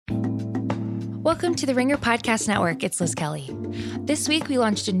Welcome to the Ringer Podcast Network. It's Liz Kelly. This week, we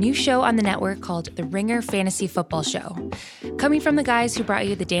launched a new show on the network called the Ringer Fantasy Football Show. Coming from the guys who brought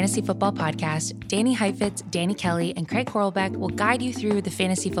you the Fantasy Football Podcast, Danny Heifetz, Danny Kelly, and Craig Horlbeck will guide you through the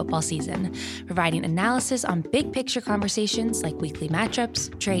fantasy football season, providing analysis on big picture conversations like weekly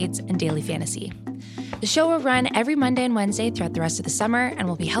matchups, trades, and daily fantasy. The show will run every Monday and Wednesday throughout the rest of the summer and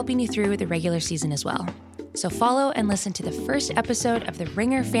will be helping you through the regular season as well. So follow and listen to the first episode of the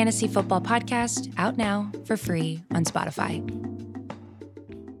Ringer Fantasy Football Podcast, out now for free on Spotify.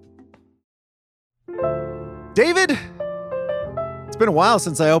 David, it's been a while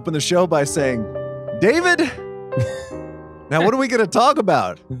since I opened the show by saying, David. Now, what are we going to talk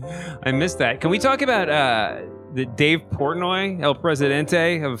about? I missed that. Can we talk about the Dave Portnoy, El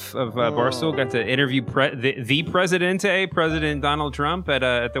Presidente of Barstool, got to interview the Presidente, President Donald Trump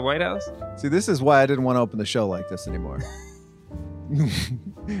at the White House? See, this is why I didn't want to open the show like this anymore.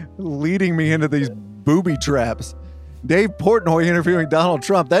 Leading me into these booby traps. Dave Portnoy interviewing Donald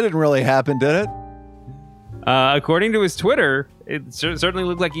Trump. That didn't really happen, did it? According to his Twitter, it certainly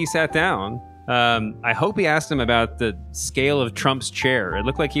looked like he sat down. I hope he asked him about the scale of Trump's chair. It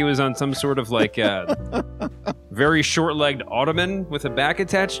looked like he was on some sort of like very short-legged ottoman with a back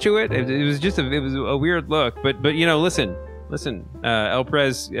attached to it. It was a weird look. But you know, listen, El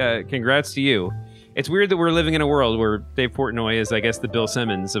Prez, congrats to you. It's weird that we're living in a world where Dave Portnoy is, I guess, the Bill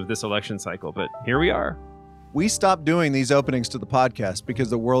Simmons of this election cycle. But here we are. We stopped doing these openings to the podcast because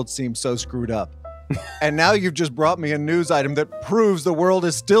the world seems so screwed up. And now you've just brought me a news item that proves the world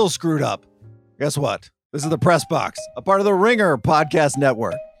is still screwed up. Guess what? This is the Press Box, a part of the Ringer Podcast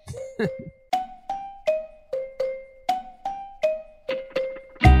Network.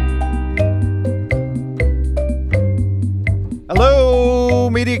 Hello,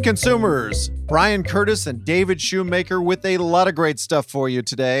 media consumers. Brian Curtis and David Shoemaker with a lot of great stuff for you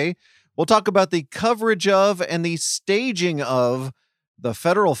today. We'll talk about the coverage of and the staging of the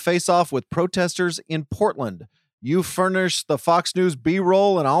federal face-off with protesters in Portland. You furnish the Fox News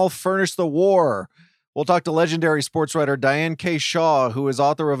B-roll, and I'll furnish the war. We'll talk to legendary sports writer Diane Shah, who is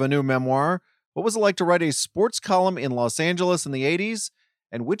author of a new memoir. What was it like to write a sports column in Los Angeles in the 80s?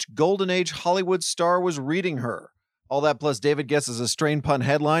 And which Golden Age Hollywood star was reading her? All that plus David guesses a strain pun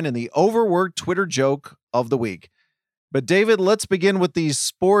headline and the overworked Twitter joke of the week. But David, let's begin with the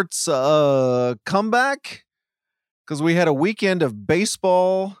sports comeback, because we had a weekend of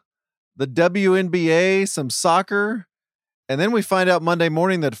baseball, the WNBA, some soccer, and then we find out Monday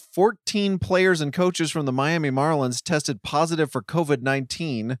morning that 14 players and coaches from the Miami Marlins tested positive for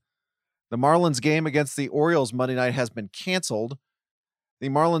COVID-19. The Marlins game against the Orioles Monday night has been canceled. The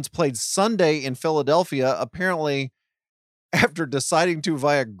Marlins played Sunday in Philadelphia, apparently after deciding to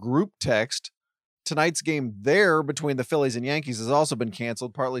via group text. Tonight's game there between the Phillies and Yankees has also been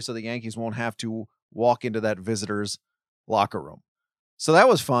canceled, partly so the Yankees won't have to walk into that visitor's locker room. So that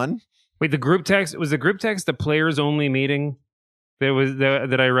was fun. Wait, the group text was the players only meeting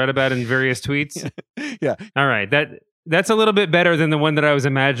that I read about in various tweets? Yeah. All right. That's a little bit better than the one that I was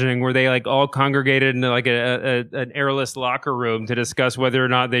imagining, where they like all congregated in like an airless locker room to discuss whether or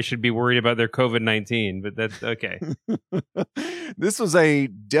not they should be worried about their COVID-19. But that's okay. This was a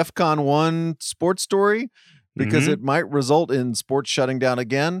DEFCON 1 sports story because it might result in sports shutting down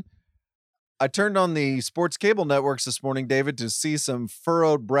again. I turned on the sports cable networks this morning, David, to see some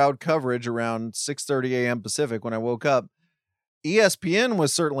furrowed browed coverage around 6:30 a.m. Pacific when I woke up. ESPN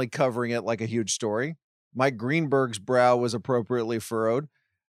was certainly covering it like a huge story. Mike Greenberg's brow was appropriately furrowed.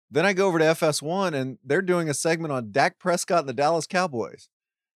 Then I go over to FS1 and they're doing a segment on Dak Prescott and the Dallas Cowboys.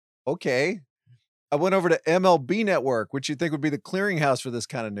 Okay. I went over to MLB Network, which you'd think would be the clearinghouse for this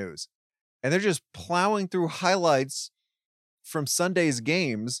kind of news. And they're just plowing through highlights from Sunday's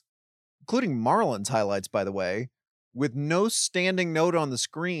games, including Marlins highlights, by the way, with no standing note on the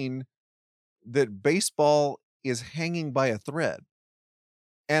screen that baseball is hanging by a thread.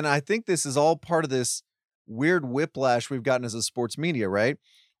 And I think this is all part of this weird whiplash we've gotten as a sports media, right?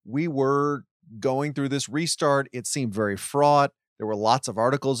 We were going through this restart. It seemed very fraught. There were lots of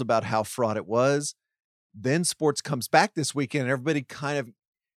articles about how fraught it was. Then sports comes back this weekend and everybody kind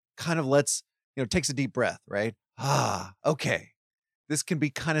of lets, takes a deep breath, right? Okay. This can be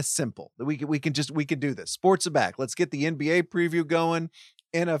kind of simple. We can do this. Sports are back. Let's get the NBA preview going.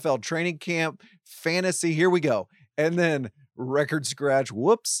 NFL training camp, fantasy. Here we go. And then record scratch.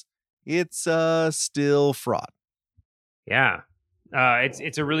 Whoops. It's still fraught. Yeah. It's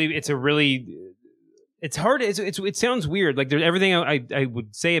hard. It sounds weird. Like there's everything I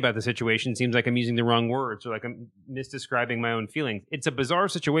would say about the situation seems like I'm using the wrong words or like I'm misdescribing my own feelings. It's a bizarre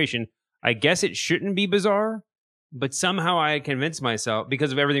situation. I guess it shouldn't be bizarre. But somehow I convinced myself,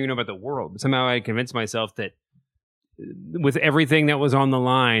 because of everything we know about the world, somehow I convinced myself that with everything that was on the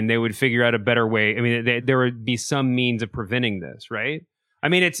line, they would figure out a better way. I mean, there would be some means of preventing this, right? I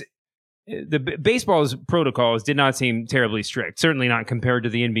mean, the baseball's protocols did not seem terribly strict. Certainly not compared to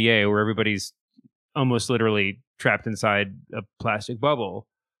the NBA, where everybody's almost literally trapped inside a plastic bubble.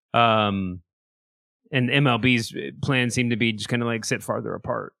 And MLB's plans seem to be just kind of like sit farther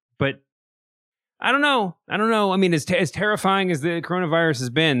apart. But I don't know. I mean, as terrifying as the coronavirus has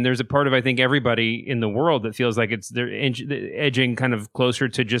been, there's a part of, I think, everybody in the world that feels like they're edging kind of closer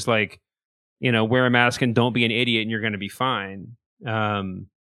to just like, wear a mask and don't be an idiot and you're going to be fine.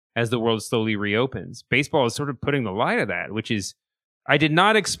 As the world slowly reopens, baseball is sort of putting the light of that, which is, I just did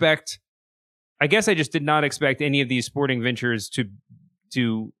not expect any of these sporting ventures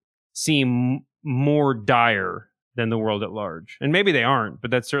to seem more dire than the world at large. And maybe they aren't,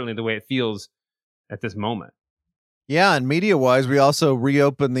 but that's certainly the way it feels at this moment. Yeah, and media-wise, we also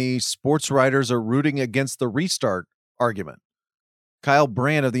reopened the sports writers are rooting against the restart argument. Kyle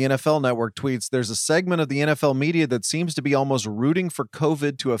Brandt of the NFL Network tweets, there's a segment of the NFL media that seems to be almost rooting for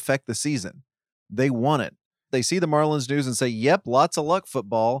COVID to affect the season. They want it. They see the Marlins news and say, yep, lots of luck,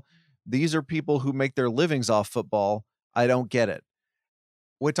 football. These are people who make their livings off football. I don't get it.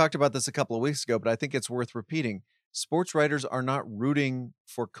 We talked about this a couple of weeks ago, but I think it's worth repeating. Sports writers are not rooting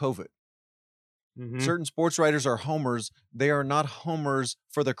for COVID. Mm-hmm. Certain sports writers are homers. They are not homers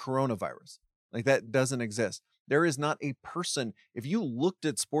for the coronavirus. Like, that doesn't exist. There is not a person. If you looked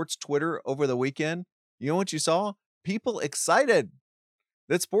at sports Twitter over the weekend, you know what you saw? People excited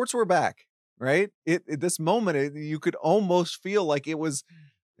that sports were back, right? This moment, you could almost feel like it was,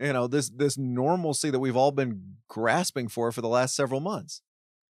 this normalcy that we've all been grasping for the last several months.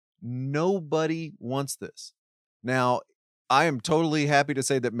 Nobody wants this. Now, I am totally happy to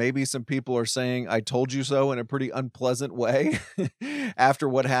say that maybe some people are saying I told you so in a pretty unpleasant way after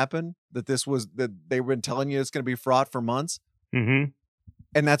what happened, that they've been telling you it's going to be fraught for months. Mm-hmm.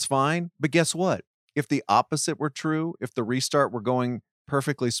 And that's fine. But guess what? If the opposite were true, if the restart were going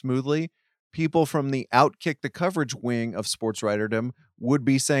perfectly smoothly, people from the outkick the coverage wing of sports writerdom would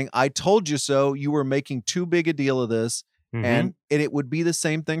be saying, I told you so. You were making too big a deal of this. Mm-hmm. And it would be the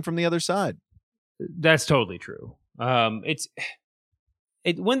same thing from the other side. That's totally true. One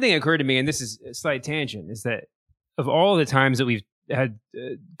thing occurred to me, and this is a slight tangent, is that of all the times that we've had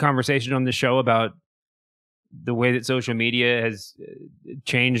conversation on the show about the way that social media has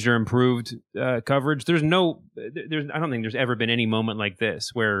changed or improved coverage, I don't think there's ever been any moment like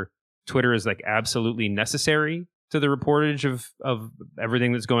this where Twitter is like absolutely necessary to the reportage of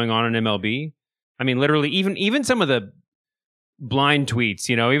everything that's going on in MLB. I mean, literally, even some of the blind tweets,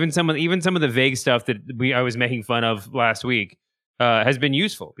 even some of the vague stuff that I was making fun of last week has been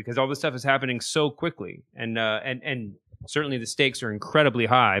useful because all this stuff is happening so quickly, and certainly the stakes are incredibly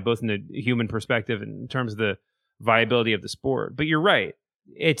high, both in the human perspective and in terms of the viability of the sport. But you're right;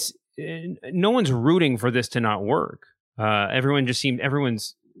 it's no one's rooting for this to not work. I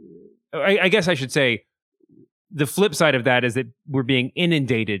guess I should say the flip side of that is that we're being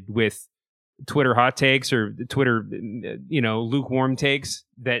inundated with Twitter hot takes or Twitter, lukewarm takes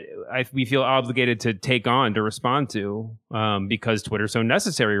that we feel obligated to take on to respond to because Twitter's so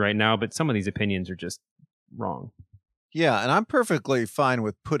necessary right now. But some of these opinions are just wrong. Yeah, and I'm perfectly fine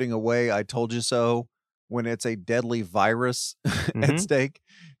with putting away I told you so when it's a deadly virus at stake.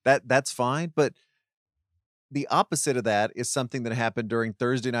 That's fine. But the opposite of that is something that happened during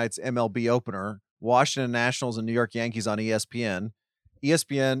Thursday night's MLB opener, Washington Nationals and New York Yankees on ESPN.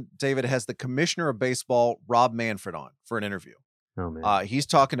 ESPN, David, has the commissioner of baseball, Rob Manfred, on for an interview. Oh, man. He's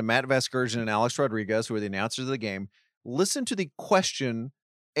talking to Matt Vasgersian and Alex Rodriguez, who are the announcers of the game. Listen to the question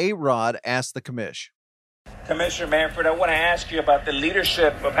A-Rod asked the commish. Commissioner Manfred, I want to ask you about the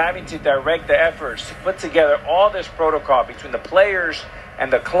leadership of having to direct the efforts to put together all this protocol between the players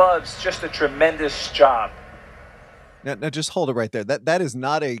and the clubs. Just a tremendous job. Now just hold it right there. That is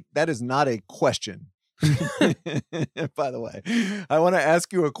not a question. By the way, I want to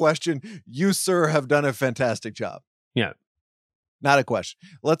ask you a question. You, sir, have done a fantastic job. Yeah. Not a question.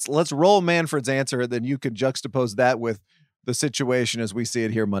 Let's roll Manfred's answer, then you can juxtapose that with the situation as we see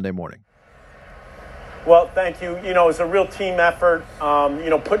it here Monday morning. Well, thank you. It was a real team effort.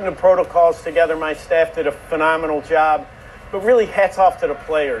 Putting the protocols together, my staff did a phenomenal job. But really, hats off to the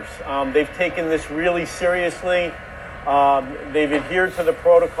players. They've taken this really seriously. They've adhered to the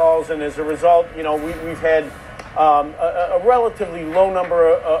protocols, and as a result, we've had a relatively low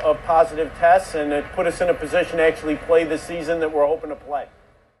number of positive tests, and it put us in a position to actually play the season that we're hoping to play.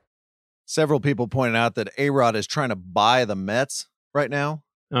 Several people pointed out that A-Rod is trying to buy the Mets right now.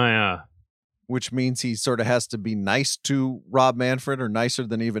 Oh, yeah. which means he sort of has to be nice to Rob Manfred or nicer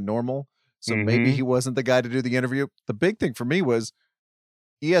than even normal. So maybe he wasn't the guy to do the interview. The big thing for me was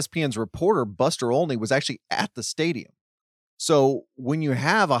ESPN's reporter, Buster Olney, was actually at the stadium. So when you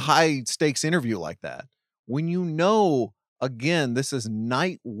have a high stakes interview like that, when you know, again, this is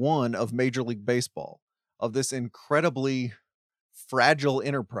night one of Major League Baseball, of this incredibly fragile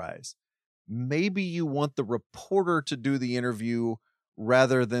enterprise, maybe you want the reporter to do the interview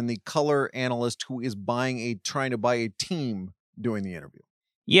rather than the color analyst who is trying to buy a team doing the interview.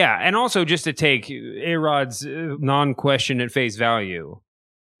 Yeah, and also just to take A-Rod's non-question at face value.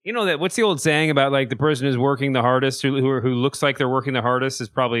 You know that what's the old saying about like the person who's working the hardest, who looks like they're working the hardest, is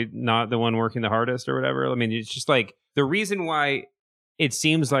probably not the one working the hardest or whatever. I mean, it's just like the reason why it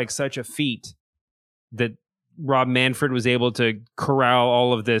seems like such a feat that Rob Manfred was able to corral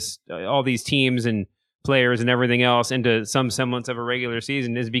all these teams and players and everything else into some semblance of a regular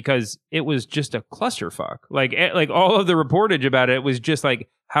season is because it was just a clusterfuck. Like all of the reportage about it was just like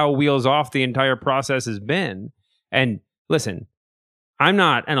how wheels off the entire process has been. And listen, I'm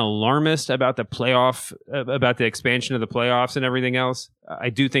not an alarmist about the expansion of the playoffs and everything else. I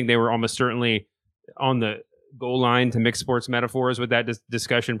do think they were almost certainly on the goal line, to mix sports metaphors, with that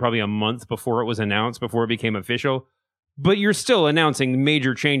discussion probably a month before it was announced, before it became official. But you're still announcing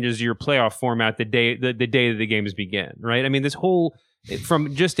major changes to your playoff format the day that the games begin, right? I mean, this whole,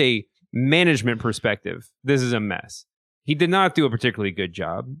 from just a management perspective, this is a mess. He did not do a particularly good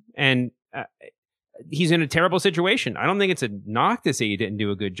job, and he's in a terrible situation. I don't think it's a knock to say he didn't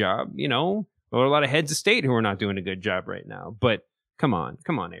do a good job. You know, there are a lot of heads of state who are not doing a good job right now. But come on,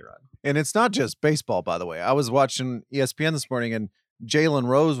 A-Rod. And it's not just baseball, by the way. I was watching ESPN this morning, and Jalen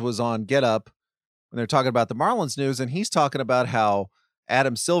Rose was on Get Up when they're talking about the Marlins news, and he's talking about how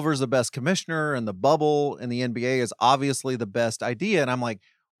Adam Silver's the best commissioner and the bubble in the NBA is obviously the best idea. And I'm like,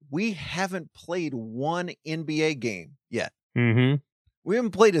 we haven't played one NBA game yet. Mm-hmm. We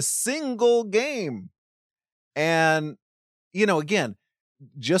haven't played a single game. And, you know, again,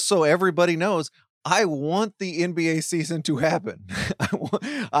 just so everybody knows, I want the NBA season to happen.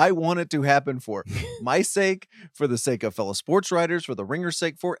 I want it to happen for my sake, for the sake of fellow sports writers, for the Ringer's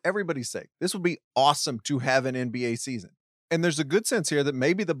sake, for everybody's sake. This would be awesome to have an NBA season. And there's a good sense here that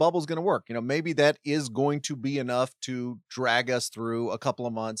maybe the bubble's going to work. You know, maybe that is going to be enough to drag us through a couple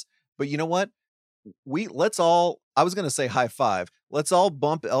of months. But you know what? Let's all, I was going to say high five. Let's all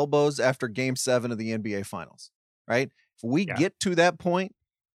bump elbows after Game 7 of the NBA Finals, right? If we get to that point,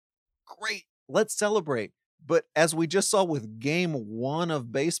 great. Let's celebrate. But as we just saw with Game 1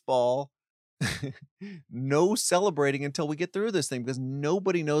 of baseball, no celebrating until we get through this thing, because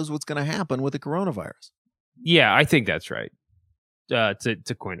nobody knows what's going to happen with the coronavirus. Yeah, I think that's right.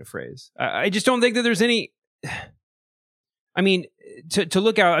 To coin a phrase, I just don't think that there's any. I mean, to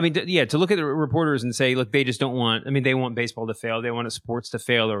look out. I mean, to look at the reporters and say, look, they just don't want. I mean, they want baseball to fail. They want sports to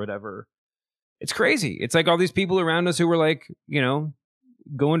fail or whatever. It's crazy. It's like all these people around us who were like, you know,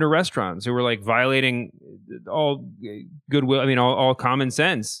 going to restaurants, who were like violating all goodwill. I mean, all common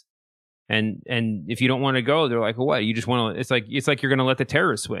sense. And if you don't want to go, they're like, well, what? You just want to, it's like you're going to let the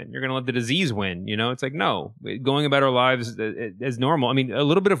terrorists win. You're going to let the disease win. You know, it's like, no, going about our lives as normal. I mean, a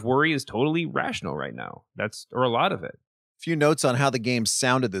little bit of worry is totally rational right now. Or a lot of it. A few notes on how the game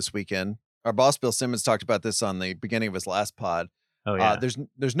sounded this weekend. Our boss, Bill Simmons, talked about this on the beginning of his last pod. Oh, yeah.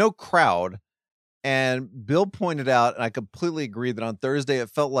 There's no crowd. And Bill pointed out, and I completely agree, that on Thursday, it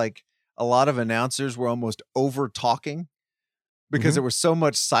felt like a lot of announcers were almost over talking, because there was so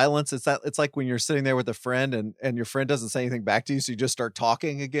much silence. It's like when you're sitting there with a friend and your friend doesn't say anything back to you, so you just start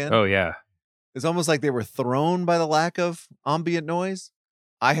talking again. Oh, yeah. It's almost like they were thrown by the lack of ambient noise.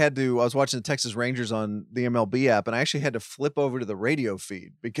 I was watching the Texas Rangers on the MLB app, and I actually had to flip over to the radio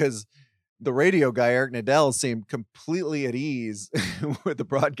feed because the radio guy, Eric Nadell, seemed completely at ease with the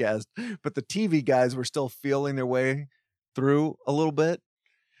broadcast, but the TV guys were still feeling their way through a little bit.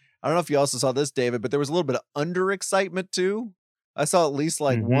 I don't know if you also saw this, David, but there was a little bit of under-excitement too. I saw at least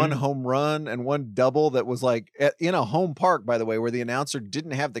like one home run and one double that was like in a home park, by the way, where the announcer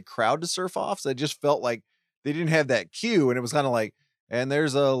didn't have the crowd to surf off. So it just felt like they didn't have that cue. And it was kind of like, and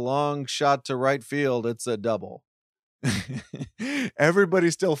there's a long shot to right field. It's a double.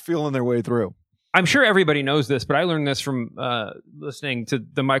 Everybody's still feeling their way through. I'm sure everybody knows this, but I learned this from listening to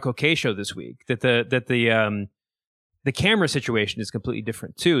the Michael Kay show this week, that the camera situation is completely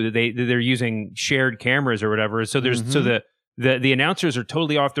different too. That they're using shared cameras or whatever. So there's the announcers are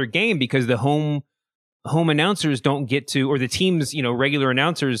totally off their game because the home announcers don't get to, or the team's, you know, regular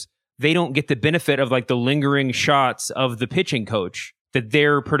announcers, they don't get the benefit of like the lingering shots of the pitching coach that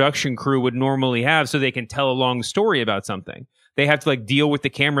their production crew would normally have, so they can tell a long story about something. They have to like deal with the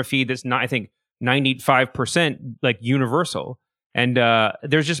camera feed that's not, I think, 95% like universal. And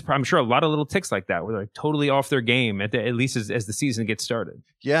there's just, I'm sure, a lot of little ticks like that where they're like totally off their game at least as the season gets started.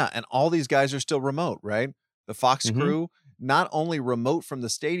 Yeah, and all these guys are still remote, right? The Fox crew, not only remote from the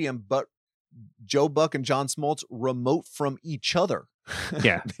stadium, but Joe Buck and John Smoltz remote from each other.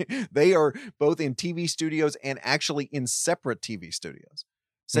 Yeah. They are both in TV studios and actually in separate TV studios.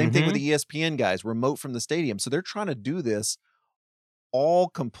 Same thing with the ESPN guys, remote from the stadium. So they're trying to do this all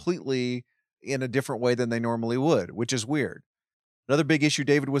completely in a different way than they normally would, which is weird. Another big issue,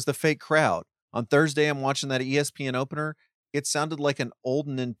 David, was the fake crowd. On Thursday, I'm watching that ESPN opener. It sounded like an old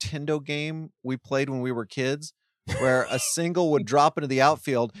Nintendo game we played when we were kids, where a single would drop into the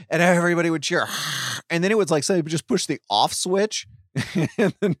outfield and everybody would cheer. And then it was like somebody would just push the off switch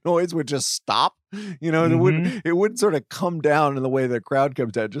and the noise would just stop. You know, it wouldn't sort of come down in the way the crowd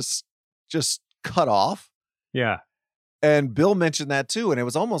comes down, just cut off. Yeah. And Bill mentioned that too. And it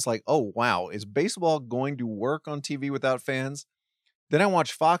was almost like, oh, wow, is baseball going to work on TV without fans? Then I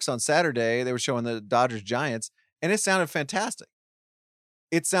watched Fox on Saturday. They were showing the Dodgers Giants, and it sounded fantastic.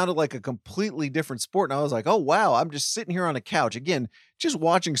 It sounded like a completely different sport. And I was like, oh, wow, I'm just sitting here on a couch. Again, just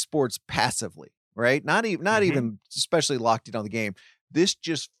watching sports passively, right? Not even especially locked in on the game. This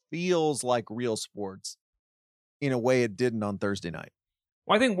just feels like real sports in a way it didn't on Thursday night.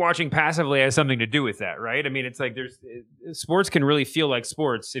 Well, I think watching passively has something to do with that, right? I mean, it's like sports can really feel like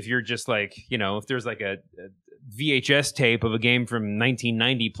sports if you're just like, you know, if there's like a VHS tape of a game from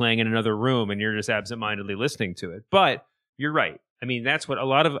 1990 playing in another room and you're just absentmindedly listening to it. But you're right. I mean, that's what a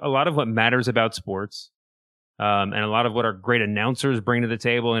lot of what matters about sports, and a lot of what our great announcers bring to the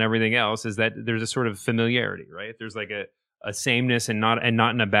table and everything else is that there's a sort of familiarity, right? There's like a sameness and not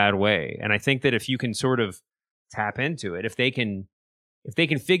in a bad way. And I think that if you can sort of tap into it, if they can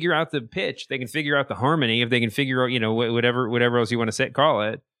figure out the pitch, they can figure out the harmony, if they can figure out, you know, whatever else you want to call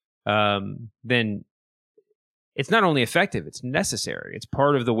it, then it's not only effective, it's necessary. It's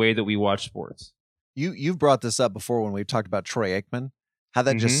part of the way that we watch sports. You've brought this up before when we talked about Troy Aikman, how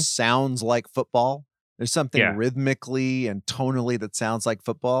that just sounds like football. There's something rhythmically and tonally that sounds like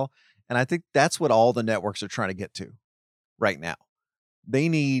football. And I think that's what all the networks are trying to get to right now. They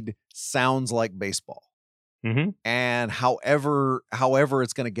need sounds like baseball. And however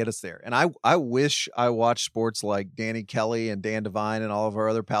it's going to get us there. And I wish I watched sports like Danny Kelly and Dan Devine and all of our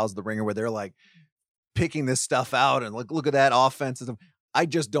other pals at the Ringer where they're like picking this stuff out and look at that offense. I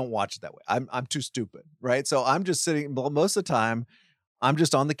just don't watch it that way. I'm too stupid, right? So I'm just sitting most of the time. I'm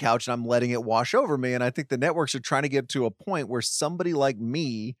just on the couch and I'm letting it wash over me. And I think the networks are trying to get to a point where somebody like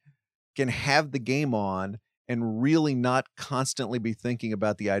me can have the game on and really not constantly be thinking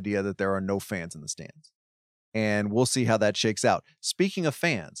about the idea that there are no fans in the stands. And we'll see how that shakes out. Speaking of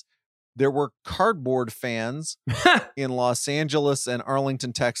fans, there were cardboard fans in Los Angeles and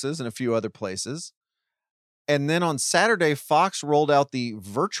Arlington, Texas, and a few other places. And then on Saturday, Fox rolled out the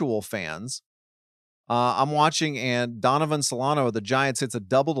virtual fans. I'm watching, and Donovan Solano of the Giants hits a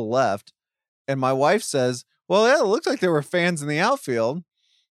double to left. And my wife says, well, yeah, it looks like there were fans in the outfield.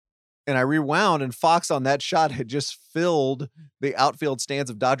 And I rewound, and Fox on that shot had just filled the outfield stands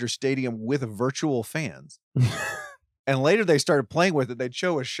of Dodger Stadium with virtual fans. And later they started playing with it. They'd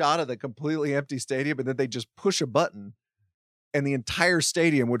show a shot of the completely empty stadium, and then they'd just push a button, and the entire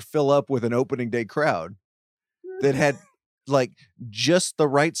stadium would fill up with an opening day crowd that had like just the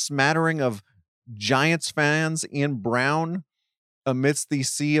right smattering of Giants fans in brown amidst the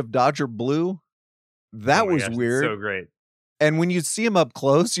sea of Dodger blue. That was weird. So great. And when you'd see them up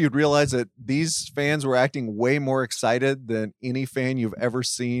close, you'd realize that these fans were acting way more excited than any fan you've ever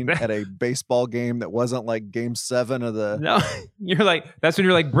seen at a baseball game that wasn't like Game 7 of the... No, that's when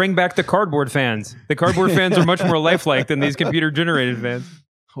you're like, bring back the cardboard fans. The cardboard fans are much more lifelike than these computer-generated fans.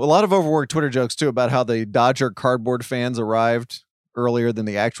 Well, a lot of overworked Twitter jokes, too, about how the Dodger cardboard fans arrived earlier than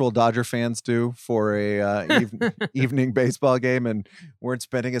the actual Dodger fans do for a evening baseball game and weren't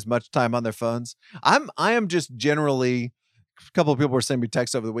spending as much time on their phones. I am just generally... A couple of people were sending me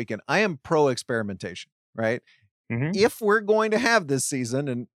texts over the weekend. I am pro experimentation, right? If we're going to have this season,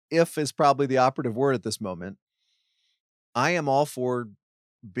 and if is probably the operative word at this moment, I am all for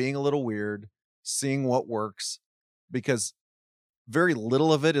being a little weird, seeing what works, because very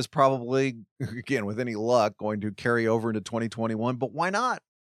little of it is probably, again, with any luck, going to carry over into 2021. But why not,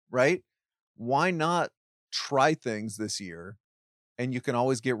 right? Why not try things this year? And you can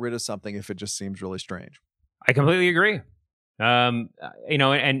always get rid of something if it just seems really strange. I completely agree. You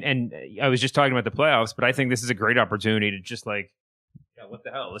know, and I was just talking about the playoffs, but I think this is a great opportunity to just like, yeah, what the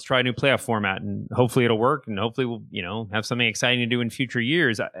hell? Let's try a new playoff format, and hopefully it'll work, and hopefully we'll, you know, have something exciting to do in future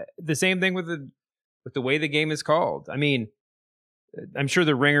years. The same thing with the way the game is called. I mean, I'm sure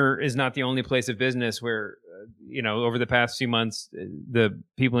the Ringer is not the only place of business where, over the past few months, the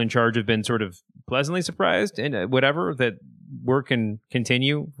people in charge have been sort of pleasantly surprised and whatever, that work can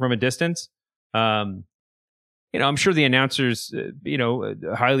continue from a distance. I'm sure the announcers,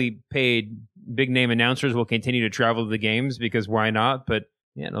 highly paid big name announcers will continue to travel to the games because why not? But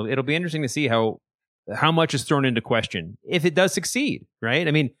it'll be interesting to see how much is thrown into question if it does succeed, right?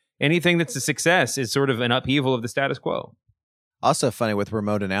 I mean, anything that's a success is sort of an upheaval of the status quo. Also funny with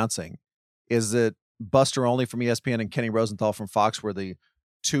remote announcing is that Buster Olney from ESPN and Kenny Rosenthal from Fox were the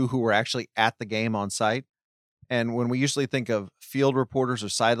two who were actually at the game on site. And when we usually think of field reporters or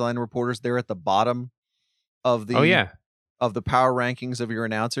sideline reporters, they're at the bottom of the of the power rankings of your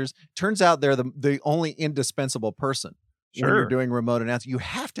announcers. Turns out they're the only indispensable person when you're doing remote announcing. You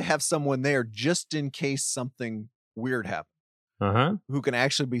have to have someone there just in case something weird happens. Who can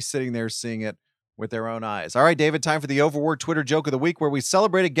actually be sitting there seeing it with their own eyes. All right, David, time for the overworked Twitter joke of the week, where we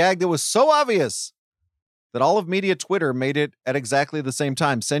celebrate a gag that was so obvious that all of media Twitter made it at exactly the same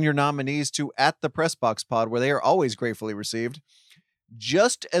time. Send your nominees to @thepressboxpod, where they are always gratefully received.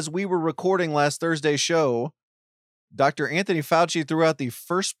 Just as we were recording last Thursday's show, Dr. Anthony Fauci threw out the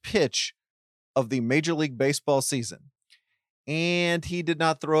first pitch of the Major League Baseball season, and he did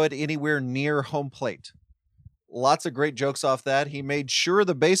not throw it anywhere near home plate. Lots of great jokes off that. He made sure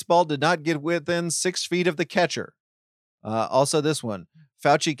the baseball did not get within 6 feet of the catcher. Also this one,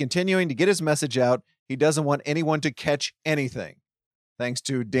 Fauci continuing to get his message out. He doesn't want anyone to catch anything. Thanks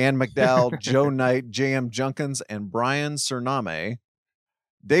to Dan McDowell, Joe Knight, J.M. Junkins, and Brian Cername.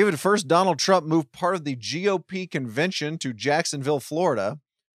 David, first Donald Trump moved part of the GOP convention to Jacksonville, Florida,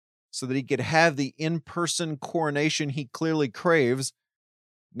 so that he could have the in-person coronation he clearly craves.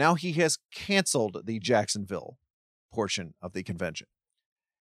 Now he has canceled the Jacksonville portion of the convention.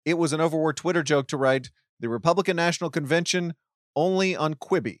 It was an overworked Twitter joke to write, the Republican National Convention only on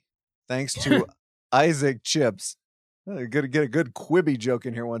Quibi, thanks to Isaac Chips. Get a good Quibi joke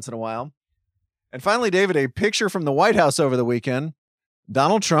in here once in a while. And finally, David, a picture from the White House over the weekend.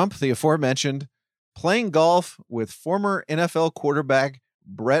 Donald Trump, the aforementioned, playing golf with former NFL quarterback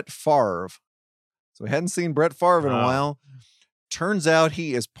Brett Favre. So we hadn't seen Brett Favre in a while. Turns out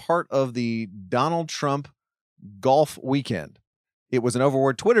he is part of the Donald Trump golf weekend. It was an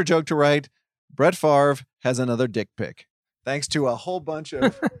overworked Twitter joke to write, Brett Favre has another dick pic. Thanks to a whole bunch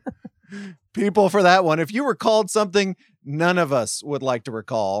of people for that one. If you recalled something none of us would like to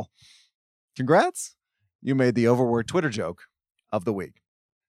recall, congrats. You made the overworked Twitter joke of the week.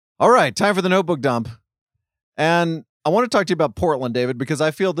 All right, time for the notebook dump. And I want to talk to you about Portland, David, because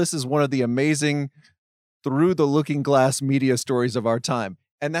I feel this is one of the amazing through the looking glass media stories of our time.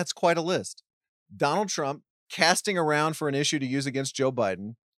 And that's quite a list. Donald Trump casting around for an issue to use against Joe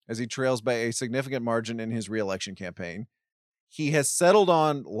Biden as he trails by a significant margin in his reelection campaign. He has settled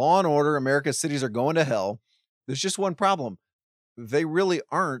on law and order. America's cities are going to hell. There's just one problem. They really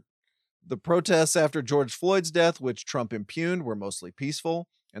aren't. The protests after George Floyd's death, which Trump impugned, were mostly peaceful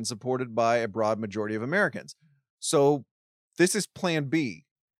and supported by a broad majority of Americans. So this is plan B.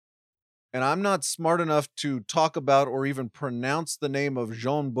 And I'm not smart enough to talk about or even pronounce the name of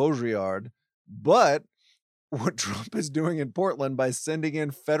Jean Baudrillard, but what Trump is doing in Portland by sending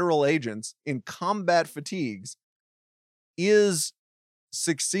in federal agents in combat fatigues is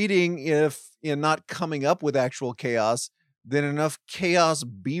succeeding, if in not coming up with actual chaos, then enough chaos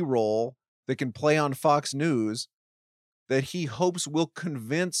B-roll that can play on Fox News that he hopes will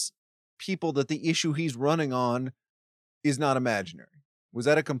convince people that the issue he's running on is not imaginary. Was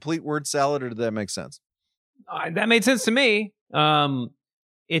that a complete word salad, or did that make sense? That made sense to me.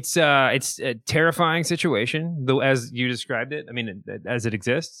 It's a terrifying situation, though, as you described it. I mean, as it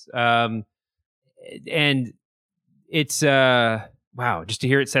exists. And it's, wow, just to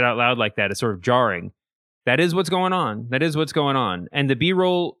hear it said out loud like that is sort of jarring. That is what's going on. That is what's going on. And the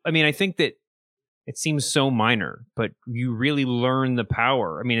B-roll, I mean, I think that it seems so minor, but you really learn the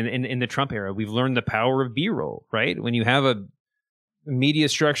power. I mean, in the Trump era, we've learned the power of B-roll, right? When you have a media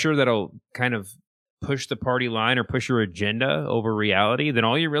structure that'll kind of push the party line or push your agenda over reality, then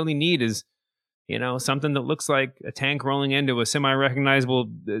all you really need is, something that looks like a tank rolling into a semi-recognizable,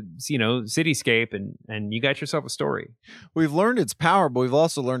 cityscape, and you got yourself a story. We've learned its power, but we've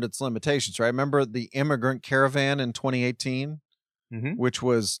also learned its limitations, right? Remember the immigrant caravan in 2018, which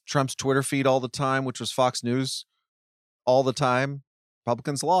was Trump's Twitter feed all the time, which was Fox News all the time.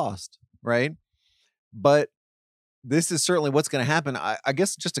 Republicans lost, right? But this is certainly what's going to happen. I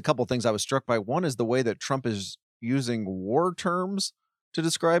guess just a couple of things I was struck by. One is the way that Trump is using war terms to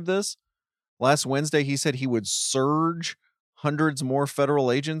describe this. Last Wednesday, he said he would surge hundreds more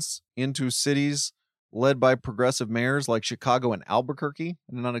federal agents into cities led by progressive mayors like Chicago and Albuquerque.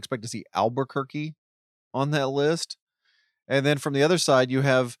 I did not expect to see Albuquerque on that list. And then from the other side, you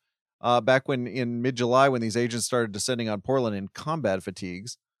have back when in mid-July, when these agents started descending on Portland in combat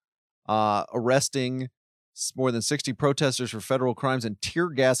fatigues, arresting more than 60 protesters for federal crimes and tear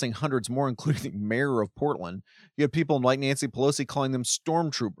gassing hundreds more, including the mayor of Portland. You have people like Nancy Pelosi calling them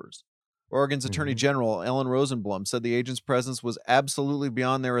stormtroopers. Oregon's Attorney General Ellen Rosenblum said the agents' presence was absolutely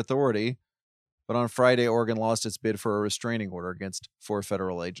beyond their authority. But on Friday, Oregon lost its bid for a restraining order against 4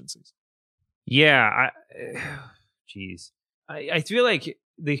 federal agencies. Yeah, geez. I feel like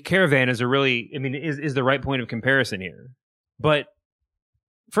the caravan is is the right point of comparison here. But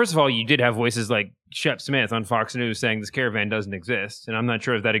first of all, you did have voices like Shep Smith on Fox News saying this caravan doesn't exist, and I'm not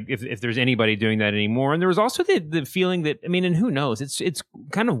sure if there's anybody doing that anymore. And there was also the feeling that, and who knows? It's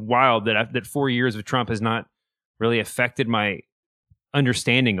kind of wild that 4 years of Trump has not really affected my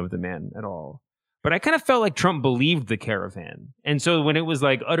understanding of the man at all. But I kind of felt like Trump believed the caravan, and so when it was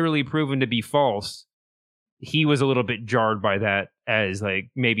like utterly proven to be false, he was a little bit jarred by that, as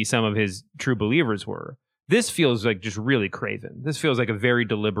like maybe some of his true believers were. This feels like just really craven. This feels like a very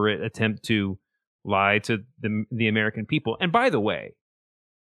deliberate attempt to lie to the American people. And by the way,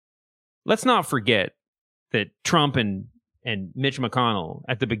 let's not forget that Trump and Mitch McConnell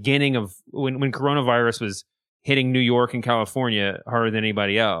at the beginning of when coronavirus was hitting New York and California harder than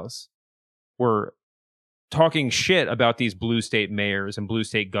anybody else, were talking shit about these blue state mayors and blue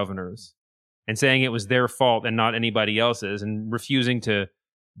state governors and saying it was their fault and not anybody else's, and refusing to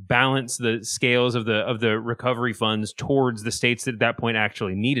balance the scales of the recovery funds towards the states that at that point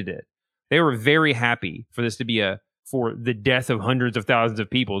actually needed it. They were very happy for this to be for the death of hundreds of thousands of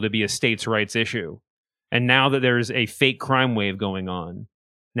people to be a states' rights issue. And now that there's a fake crime wave going on,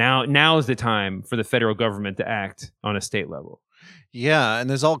 now is the time for the federal government to act on a state level. Yeah, and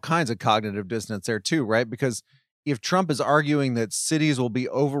there's all kinds of cognitive dissonance there too, right? Because if Trump is arguing that cities will be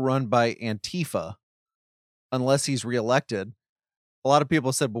overrun by Antifa unless he's reelected, a lot of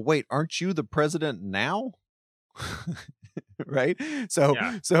people said, "But wait, aren't you the president now?" Right? So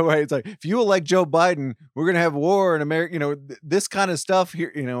right, it's like, if you elect Joe Biden, we're going to have war in America. This kind of stuff here,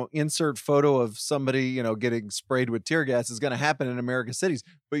 insert photo of somebody, getting sprayed with tear gas is going to happen in American cities.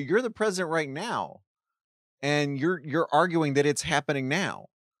 But you're the president right now, and you're arguing that it's happening now.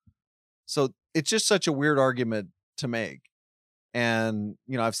 So it's just such a weird argument to make. And,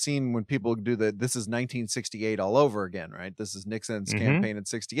 I've seen when people do this is 1968 all over again, right? This is Nixon's campaign in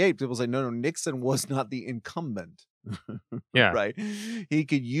 68. People say, no, Nixon was not the incumbent. Yeah. Right. He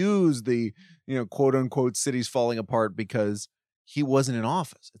could use the, quote unquote cities falling apart because he wasn't in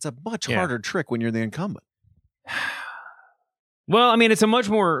office. It's a much harder trick when you're the incumbent. Well, it's a much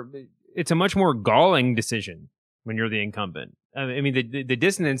more galling decision when you're the incumbent. The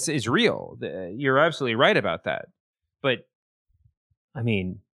dissonance is real. You're absolutely right about that. But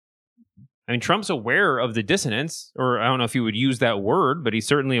Trump's aware of the dissonance, or I don't know if he would use that word, but he's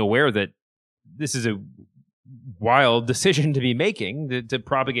certainly aware that this is a wild decision to be making to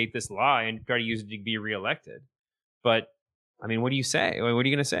propagate this lie and try to use it to be reelected. But what do you say? What are you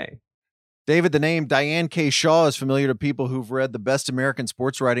going to say? David, the name Diane K. Shah is familiar to people who've read the best American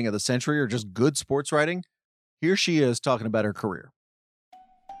sports writing of the century or just good sports writing. Here she is talking about her career.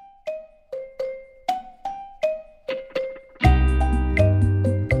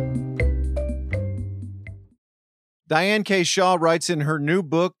 Diane K. Shah writes in her new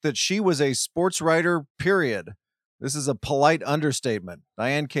book that she was a sports writer, period. This is a polite understatement.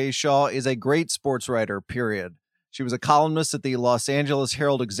 Diane K. Shah is a great sports writer, period. She was a columnist at the Los Angeles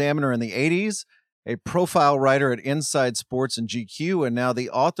Herald-Examiner in the 80s, a profile writer at Inside Sports and GQ, and now the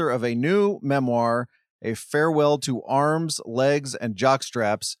author of a new memoir, A Farewell to Arms, Legs, and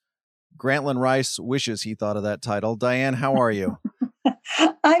Jockstraps. Grantland Rice wishes he thought of that title. Diane, how are you?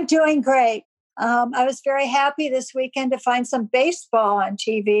 I'm doing great. I was very happy this weekend to find some baseball on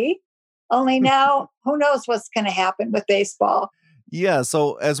TV. Only now, who knows what's going to happen with baseball. Yeah,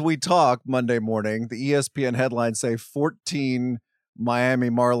 so as we talk Monday morning, the ESPN headlines say 14 Miami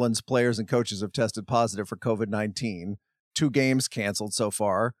Marlins players and coaches have tested positive for COVID-19. 2 games canceled so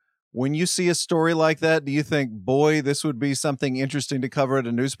far. When you see a story like that, do you think, boy, this would be something interesting to cover at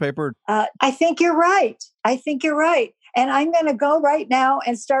a newspaper? I think you're right. And I'm going to go right now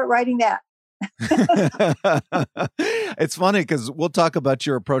and start writing that. It's funny because we'll talk about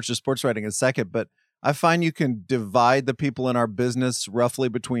your approach to sports writing in a second, but I find you can divide the people in our business roughly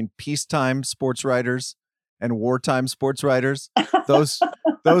between peacetime sports writers and wartime sports writers. Those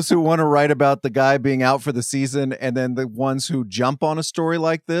who want to write about the guy being out for the season, and then the ones who jump on a story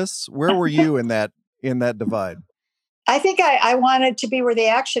like this. Where were you in that divide? I think I wanted to be where the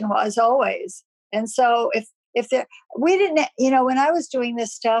action was always. And so if there, we didn't, when I was doing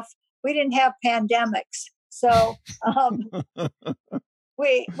this stuff, we didn't have pandemics. So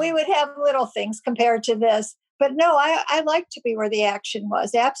we would have little things compared to this. But no, I like to be where the action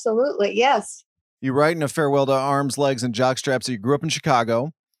was. Absolutely. Yes. You write in A Farewell to Arms, Legs, and Jockstraps that you grew up in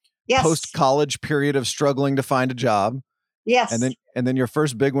Chicago. Yes. Post-college period of struggling to find a job. Yes. And then your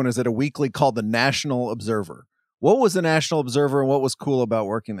first big one is at a weekly called the National Observer. What was the National Observer and what was cool about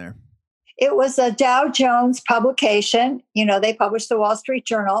working there? It was a Dow Jones publication. They published the Wall Street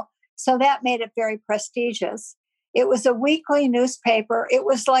Journal. So that made it very prestigious. It was a weekly newspaper. It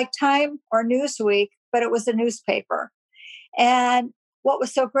was like Time or Newsweek, but it was a newspaper. And what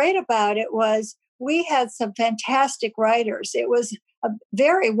was so great about it was we had some fantastic writers. It was a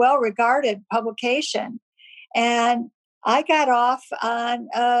very well-regarded publication. And I got off on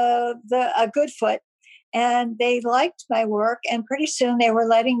a good foot, and they liked my work. And pretty soon they were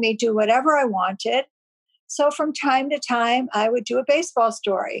letting me do whatever I wanted. So from time to time, I would do a baseball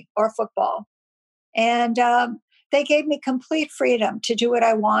story or football. And they gave me complete freedom to do what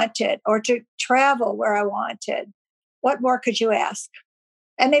I wanted or to travel where I wanted. What more could you ask?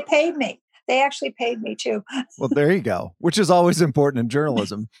 And they paid me. They actually paid me too. Well, there you go, which is always important in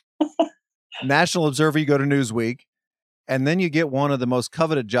journalism. National Observer, you go to Newsweek, and then you get one of the most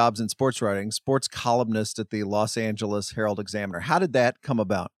coveted jobs in sports writing, sports columnist at the Los Angeles Herald-Examiner. How did that come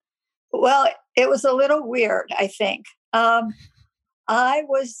about? Well, it was a little weird, I think. I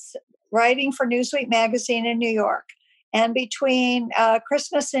was writing for Newsweek magazine in New York, and between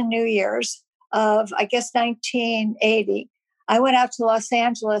Christmas and New Year's of, I guess, 1980, I went out to Los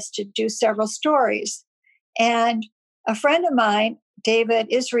Angeles to do several stories. And a friend of mine, David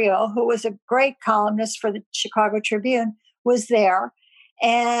Israel, who was a great columnist for the Chicago Tribune, was there.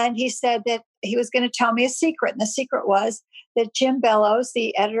 And he said that he was going to tell me a secret. And the secret was that Jim Bellows,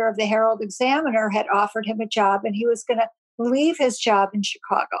 the editor of the Herald-Examiner, had offered him a job, and he was going to leave his job in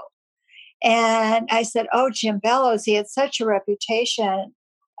Chicago. And I said, oh, Jim Bellows, he had such a reputation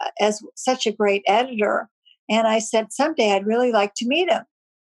as such a great editor. And I said, someday I'd really like to meet him.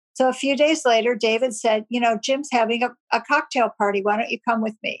 So a few days later, David said, Jim's having a cocktail party. Why don't you come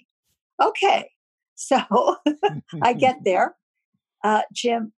with me? Okay. So I get there.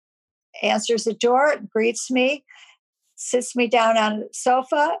 Jim answers the door, greets me, sits me down on the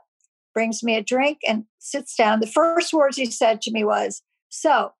sofa, brings me a drink, and sits down. The first words he said to me was,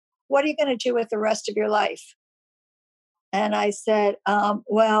 so what are you going to do with the rest of your life? And I said, I'm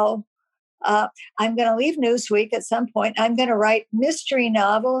going to leave Newsweek at some point. I'm going to write mystery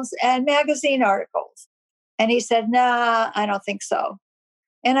novels and magazine articles. And he said, nah, I don't think so.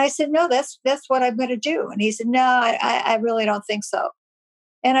 And I said, no, that's what I'm going to do. And he said, no, I really don't think so.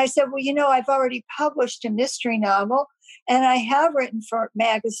 And I said, well, I've already published a mystery novel and I have written for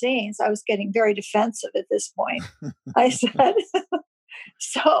magazines. I was getting very defensive at this point. I said,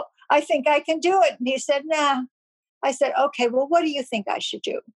 so I think I can do it. And he said, nah. I said, okay, well, what do you think I should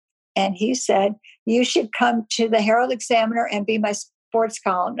do? And he said, you should come to the Herald-Examiner and be my sports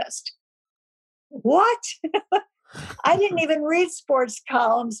columnist. What? I didn't even read sports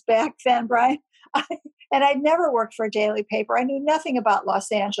columns back then, Brian. And I'd never worked for a daily paper. I knew nothing about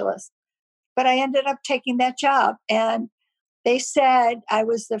Los Angeles. But I ended up taking that job. And they said I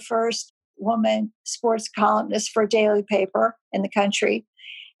was the first woman sports columnist for a daily paper in the country.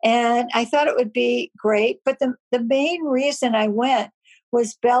 And I thought it would be great. But the main reason I went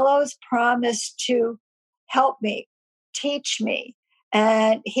was Bellows promised to help me, teach me.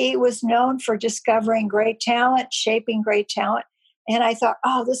 And he was known for discovering great talent, shaping great talent. And I thought,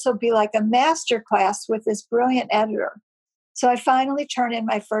 oh, this will be like a master class with this brilliant editor. So I finally turned in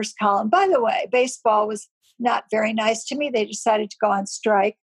my first column. By the way, baseball was not very nice to me. They decided to go on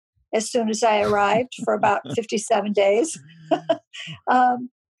strike as soon as I arrived for about 57 days.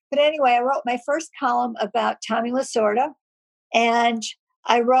 But anyway, I wrote my first column about Tommy Lasorda, and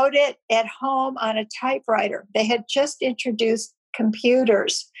I wrote it at home on a typewriter. They had just introduced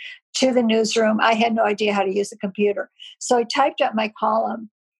computers to the newsroom. I had no idea how to use a computer. So I typed up my column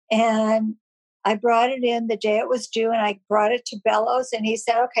and I brought it in the day it was due, and I brought it to Bellows, and he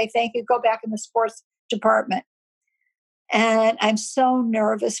said, okay, thank you. Go back in the sports department. And I'm so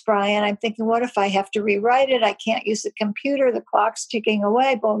nervous, Brian. I'm thinking, what if I have to rewrite it? I can't use the computer. The clock's ticking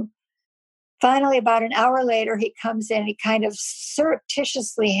away. Boom. Finally, about an hour later, he comes in. He kind of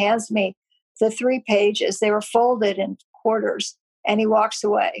surreptitiously hands me the 3 pages. They were folded in quarters, and he walks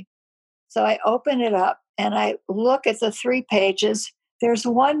away. So I open it up, and I look at the 3 pages. There's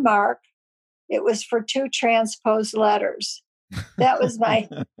one mark. It was for 2 transposed letters. That was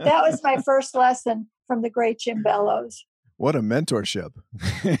my first lesson from the great Jim Bellows. What a mentorship.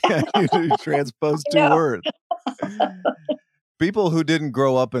 You transposed two words. People who didn't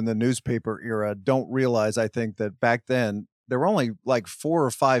grow up in the newspaper era don't realize, I think, that back then there were only like 4 or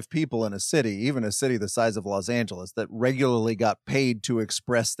 5 people in a city, even a city the size of Los Angeles, that regularly got paid to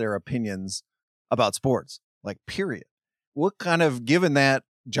express their opinions about sports, like period. Given that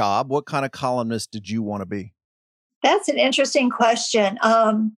job, what kind of columnist did you want to be? That's an interesting question.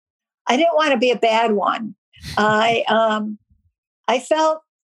 I didn't want to be a bad one. I felt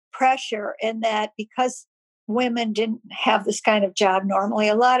pressure in that because women didn't have this kind of job normally,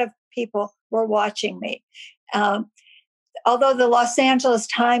 a lot of people were watching me. Although the Los Angeles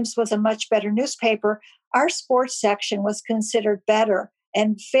Times was a much better newspaper, our sports section was considered better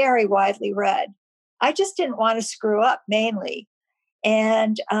and very widely read. I just didn't want to screw up mainly.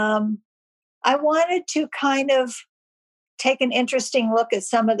 And I wanted to kind of take an interesting look at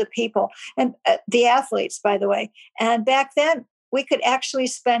some of the people and the athletes, by the way. And back then, we could actually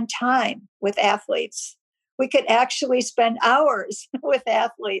spend time with athletes. We could actually spend hours with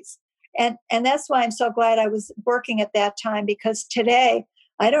athletes. And that's why I'm so glad I was working at that time, because today,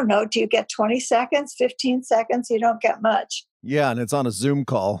 I don't know, do you get 20 seconds, 15 seconds? You don't get much. Yeah, and it's on a Zoom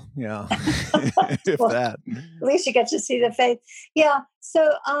call. Yeah, if well, that. At least you get to see the face. Yeah, so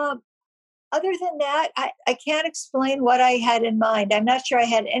other than that, I can't explain what I had in mind. I'm not sure I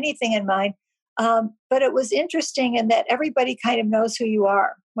had anything in mind, but it was interesting in that everybody kind of knows who you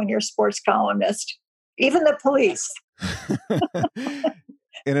are when you're a sports columnist, even the police.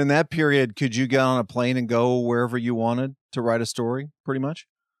 And in that period, could you get on a plane and go wherever you wanted to write a story, pretty much?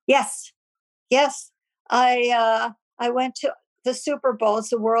 Yes. I went to the Super Bowls,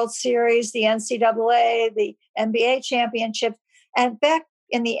 the World Series, the NCAA, the NBA championship. And back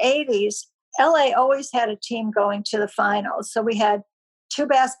in the 80s, LA always had a team going to the finals. So we had 2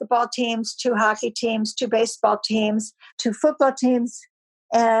 basketball teams, 2 hockey teams, 2 baseball teams, 2 football teams,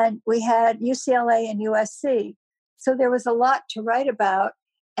 and we had UCLA and USC. So there was a lot to write about.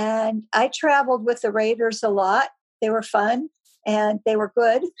 And I traveled with the Raiders a lot. They were fun and they were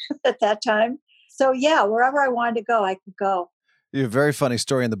good at that time. So yeah, wherever I wanted to go, I could go. You have a very funny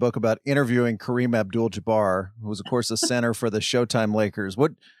story in the book about interviewing Kareem Abdul-Jabbar, who was, of course, a center for the Showtime Lakers.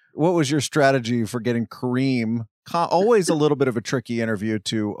 What was your strategy for getting Kareem, always a little bit of a tricky interview,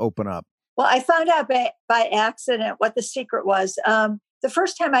 to open up? Well, I found out by accident what the secret was. The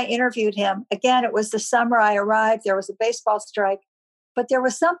first time I interviewed him, again, it was the summer I arrived. There was a baseball strike. But there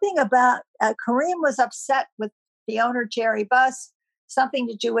was something about Kareem was upset with the owner, Jerry Buss, something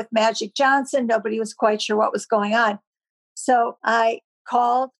to do with Magic Johnson. Nobody was quite sure what was going on. So I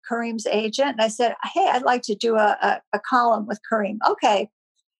called Kareem's agent and I said, hey, I'd like to do a column with Kareem. Okay.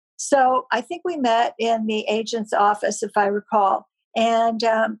 So I think we met in the agent's office, if I recall. And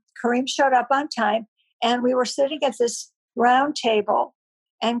Kareem showed up on time. And we were sitting at this round table.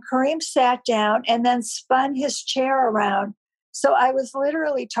 And Kareem sat down and then spun his chair around. So I was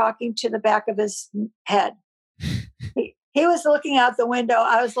literally talking to the back of his head. He was looking out the window.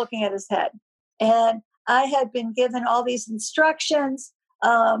 I was looking at his head. And I had been given all these instructions.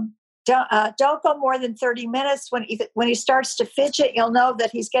 Don't go more than 30 minutes. When he starts to fidget, you'll know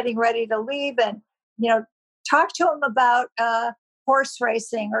that he's getting ready to leave. And, talk to him about horse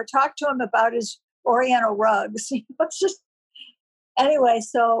racing or talk to him about his Oriental rugs. Anyway,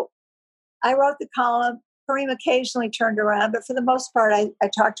 so I wrote the column. Kareem occasionally turned around, but for the most part, I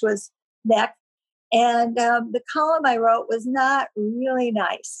talked to his neck. And the column I wrote was not really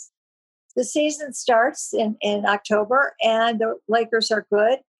nice. The season starts in October, and the Lakers are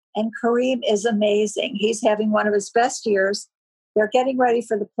good, and Kareem is amazing. He's having one of his best years. They're getting ready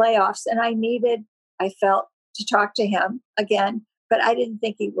for the playoffs, and I felt, to talk to him again, but I didn't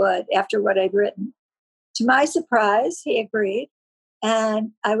think he would after what I'd written. To my surprise, he agreed,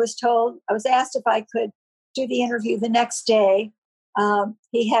 and I was asked if I could do the interview the next day.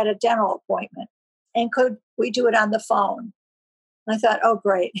 He had a dental appointment, and could we do it on the phone? I thought, oh,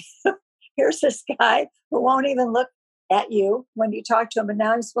 great. Here's this guy who won't even look at you when you talk to him, and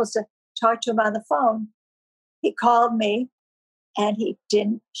now I'm supposed to talk to him on the phone. He called me, and he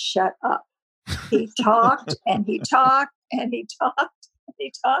didn't shut up. He talked, and he talked, and he talked, and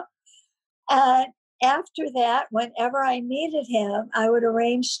he talked. And after that, whenever I needed him, I would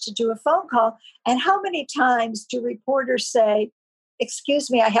arrange to do a phone call. And how many times do reporters say, excuse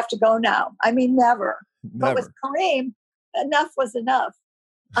me, I have to go now? I mean, never. But with Kareem, enough was enough.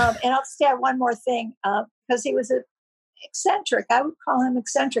 And I'll just add one more thing, because he was eccentric. I would call him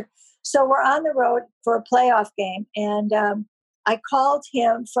eccentric. So we're on the road for a playoff game. And I called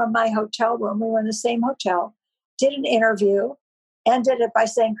him from my hotel room. We were in the same hotel, did an interview, ended it by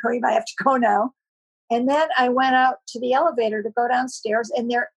saying, Kareem, I have to go now. And then I went out to the elevator to go downstairs, and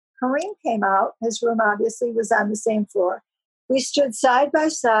there Kareem came out. His room obviously was on the same floor. We stood side by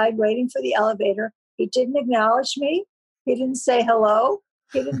side waiting for the elevator. He didn't acknowledge me. He didn't say hello.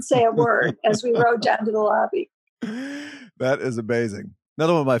 He didn't say a word as we rode down to the lobby. That is amazing.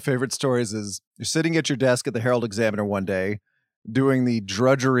 Another one of my favorite stories is you're sitting at your desk at the Herald Examiner one day, doing the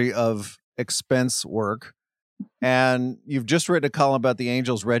drudgery of expense work, and you've just written a column about the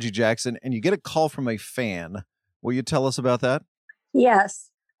Angels' Reggie Jackson, and you get a call from a fan. Will you tell us about that? Yes.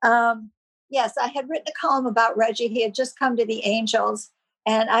 Yes, I had written a column about Reggie. He had just come to the Angels,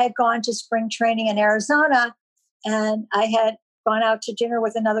 and I had gone to spring training in Arizona, and I had gone out to dinner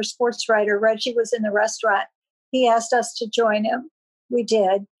with another sports writer. Reggie was in the restaurant. He asked us to join him. We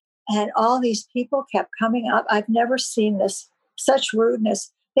did. And all these people kept coming up. I've never seen this, such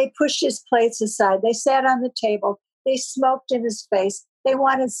rudeness. They pushed his plates aside. They sat on the table. They smoked in his face. They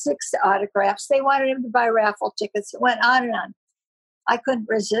wanted 6 autographs. They wanted him to buy raffle tickets. It went on and on. I couldn't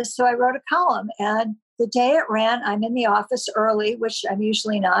resist, so I wrote a column. And the day it ran, I'm in the office early, which I'm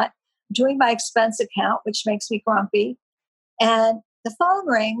usually not, doing my expense account, which makes me grumpy. And the phone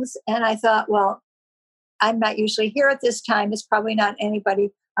rings, and I thought, well, I'm not usually here at this time. It's probably not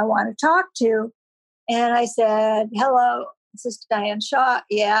anybody I want to talk to. And I said, hello, this is Diane Shah.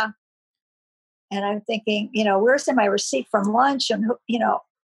 Yeah. And I'm thinking, where's my receipt from lunch? And,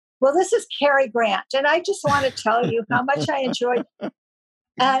 well, this is Cary Grant. And I just want to tell you how much I enjoyed.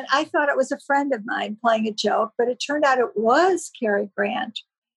 And I thought it was a friend of mine playing a joke, but it turned out it was Cary Grant.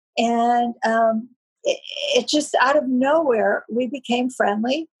 And it just out of nowhere, we became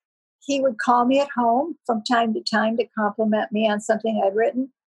friendly. He would call me at home from time to time to compliment me on something I'd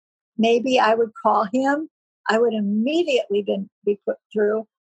written. Maybe I would call him. I would immediately be put through.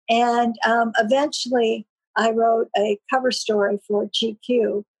 And eventually I wrote a cover story for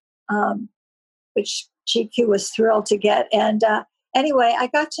GQ, which GQ was thrilled to get. And anyway, I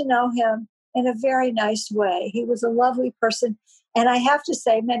got to know him in a very nice way. He was a lovely person. And I have to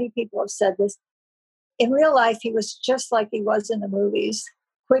say, many people have said this. In real life, he was just like he was in the movies.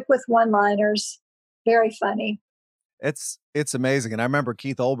 Quick with one-liners, very funny. It's amazing. And I remember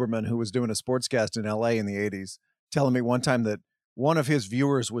Keith Olbermann, who was doing a sportscast in LA in the 80s, telling me one time that one of his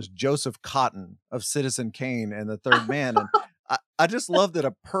viewers was Joseph Cotton of Citizen Kane and The Third Man. And I just love that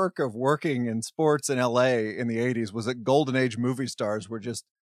a perk of working in sports in LA in the 80s was that golden age movie stars were just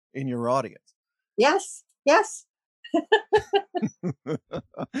in your audience. Yes, yes.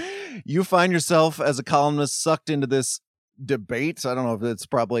 You find yourself as a columnist sucked into this debate. I don't know if it's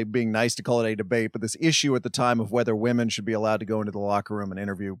probably being nice to call it a debate, but this issue at the time of whether women should be allowed to go into the locker room and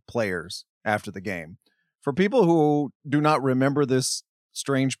interview players after the game. For people who do not remember this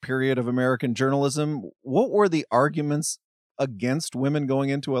strange period of American journalism, what were the arguments against women going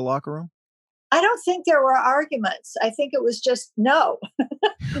into a locker room? I don't think there were arguments. I think it was just, no,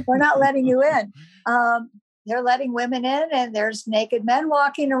 we're not letting you in. They're letting women in, and there's naked men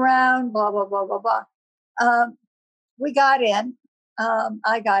walking around, blah, blah, blah, blah, blah. We got in.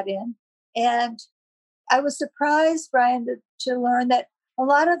 I got in. And I was surprised, Brian, to learn that a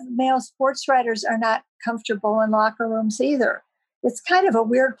lot of male sports writers are not comfortable in locker rooms either. It's kind of a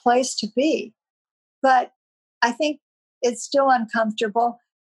weird place to be. But I think it's still uncomfortable.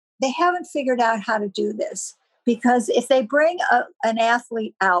 They haven't figured out how to do this, because if they bring an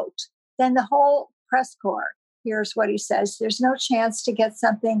athlete out, then the whole press corps hears what he says. There's no chance to get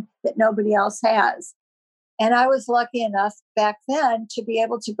something that nobody else has. And I was lucky enough back then to be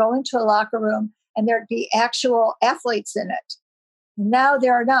able to go into a locker room and there'd be actual athletes in it. Now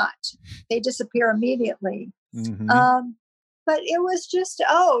there are not. They disappear immediately. Mm-hmm. But it was just,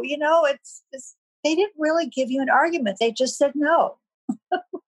 it's they didn't really give you an argument. They just said no.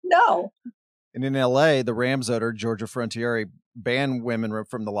 No. And in LA, the Rams owner, Georgia Frontiere, banned women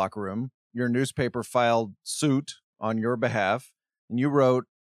from the locker room. Your newspaper filed suit on your behalf, and you wrote,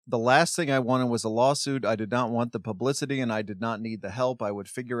 "The last thing I wanted was a lawsuit. I did not want the publicity, and I did not need the help. I would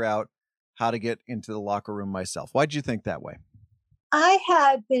figure out how to get into the locker room myself." Why did you think that way? I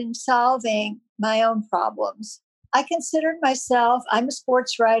had been solving my own problems. I considered myself, I'm a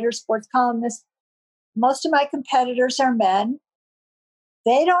sports writer, sports columnist. Most of my competitors are men.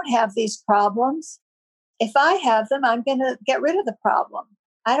 They don't have these problems. If I have them, I'm going to get rid of the problem.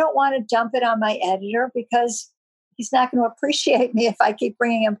 I don't want to dump it on my editor because he's not going to appreciate me if I keep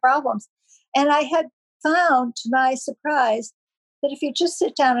bringing him problems. And I had found, to my surprise, that if you just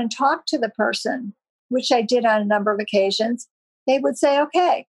sit down and talk to the person, which I did on a number of occasions, they would say,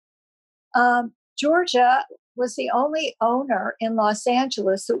 okay. Georgia was the only owner in Los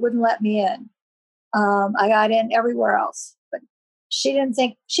Angeles that wouldn't let me in. I got in everywhere else, but she didn't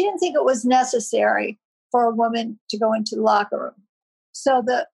think it was necessary for a woman to go into the locker room. So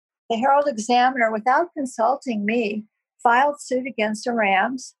the Herald Examiner, without consulting me, filed suit against the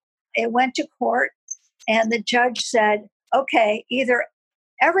Rams. It went to court, and the judge said, okay, either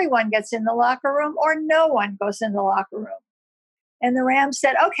everyone gets in the locker room or no one goes in the locker room. And the Rams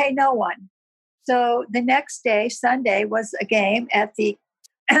said, okay, no one. So the next day, Sunday, was a game at the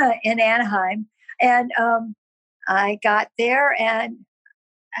in Anaheim. And I got there, and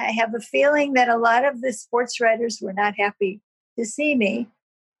I have a feeling that a lot of the sports writers were not happy to see me.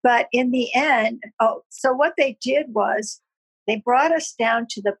 But in the end, so what they did was they brought us down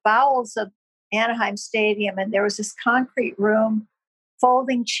to the bowels of Anaheim Stadium, and there was this concrete room,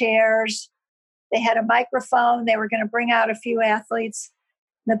 folding chairs. They had a microphone. They were going to bring out a few athletes.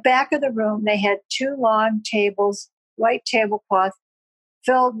 In the back of the room, they had 2 long tables, white tablecloth,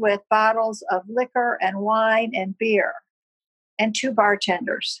 filled with bottles of liquor and wine and beer, and 2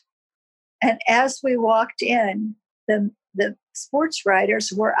 bartenders. And as we walked in, the sports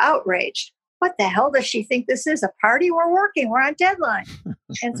writers were outraged. What the hell does she think this is? A party? We're working. We're on deadline.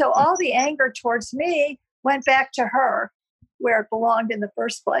 And so all the anger towards me went back to her, where it belonged in the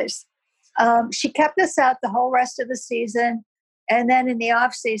first place. She kept us out the whole rest of the season. And then in the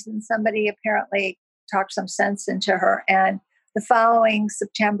off season, somebody apparently talked some sense into her. And the following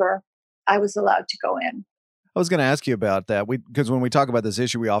September, I was allowed to go in. I was going to ask you about that because when we talk about this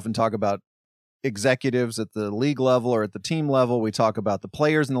issue, we often talk about executives at the league level or at the team level. We talk about the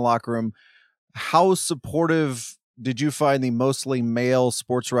players in the locker room. How supportive did you find the mostly male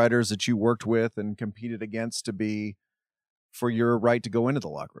sports writers that you worked with and competed against to be for your right to go into the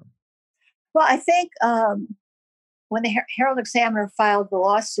locker room? Well, I think when the Herald Examiner filed the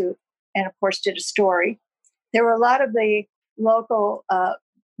lawsuit and, of course, did a story, there were a lot of the local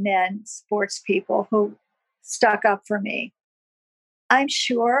men, sports people, who stuck up for me. I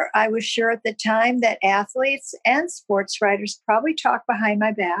was sure at the time that athletes and sports writers probably talked behind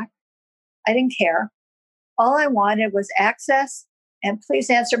my back. I didn't care. All I wanted was access and please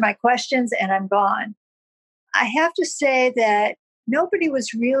answer my questions, and I'm gone. I have to say that nobody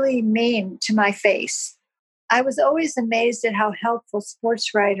was really mean to my face. I was always amazed at how helpful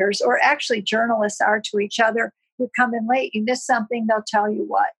sports writers, or actually journalists, are to each other. You come in late, you miss something, they'll tell you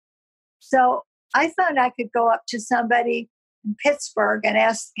what. So I thought I could go up to somebody in Pittsburgh and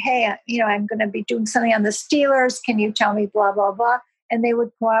ask, hey, I'm going to be doing something on the Steelers. Can you tell me blah, blah, blah? And they would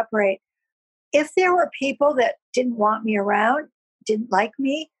cooperate. If there were people that didn't want me around, didn't like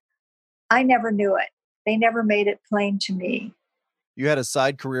me, I never knew it. They never made it plain to me. You had a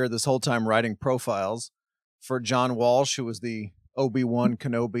side career this whole time writing profiles for John Walsh, who was the Obi-Wan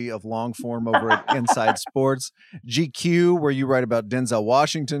Kenobi of long form over at Inside Sports. GQ, where you write about Denzel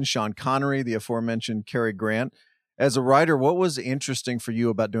Washington, Sean Connery, the aforementioned Cary Grant. As a writer, what was interesting for you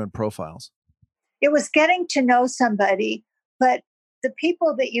about doing profiles? It was getting to know somebody, but the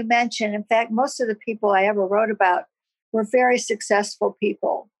people that you mentioned, in fact, most of the people I ever wrote about were very successful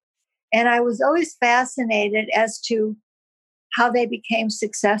people. And I was always fascinated as to how they became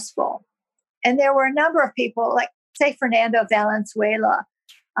successful. And there were a number of people, like, say, Fernando Valenzuela.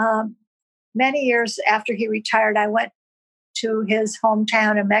 Many years after he retired, I went to his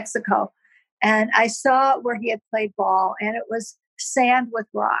hometown in Mexico, and I saw where he had played ball, and it was sand with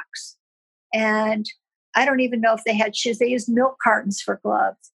rocks. And I don't even know if they had shoes. They used milk cartons for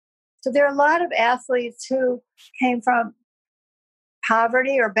gloves. So there are a lot of athletes who came from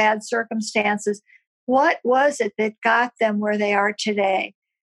poverty or bad circumstances. What was it that got them where they are today?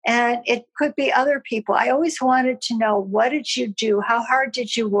 And it could be other people. I always wanted to know, what did you do? How hard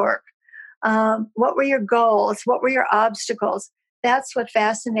did you work? What were your goals? What were your obstacles? That's what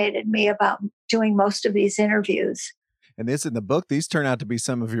fascinated me about doing most of these interviews. And this in the book, these turn out to be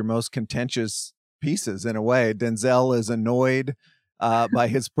some of your most contentious pieces in a way. Denzel is annoyed by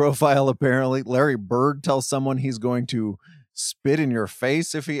his profile, apparently. Larry Bird tells someone he's going to spit in your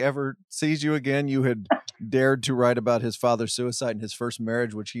face if he ever sees you again. You had dared to write about his father's suicide and his first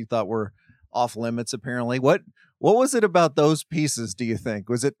marriage, which he thought were off limits, apparently. What was it about those pieces, do you think?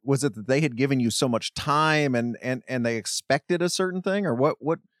 Was it that they had given you so much time and they expected a certain thing, or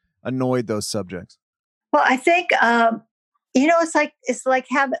what annoyed those subjects? Well, I think it's like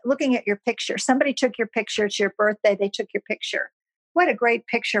looking at your picture. Somebody took your picture. It's your birthday. They took your picture. What a great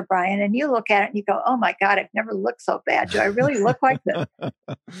picture, Brian. And you look at it and you go, oh my God, I've never looked so bad. Do I really look like this?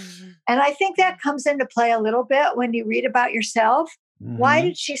 And I think that comes into play a little bit when you read about yourself. Mm-hmm. Why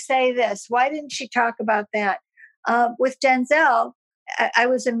did she say this? Why didn't she talk about that? With Denzel, I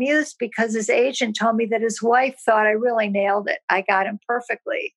was amused because his agent told me that his wife thought I really nailed it. I got him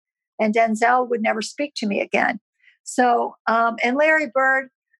perfectly. And Denzel would never speak to me again. So, and Larry Bird,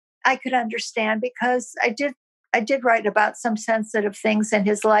 I could understand because I did write about some sensitive things in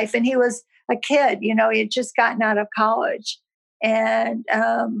his life, and he was a kid, he had just gotten out of college, and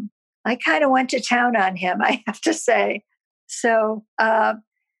I kind of went to town on him, I have to say. So, and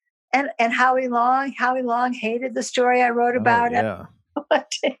Howie Long hated the story I wrote about yeah. it.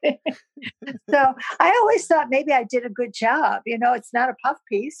 So I always thought maybe I did a good job. It's not a puff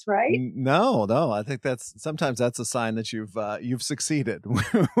piece, right? No. I think sometimes that's a sign that you've succeeded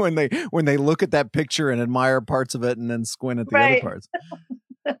when they look at that picture and admire parts of it and then squint at the other parts.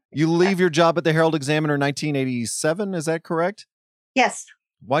 You leave your job at the Herald Examiner in 1987. Is that correct? Yes.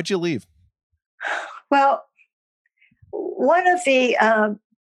 Why'd you leave? Well, one of the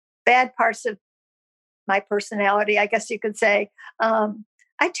bad parts of my personality, I guess you could say,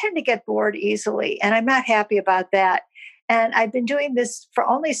 I tend to get bored easily, and I'm not happy about that. And I've been doing this for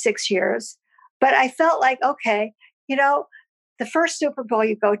only 6 years, but I felt like, okay, the first Super Bowl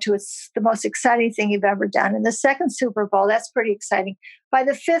you go to, it's the most exciting thing you've ever done. And the second Super Bowl, that's pretty exciting. By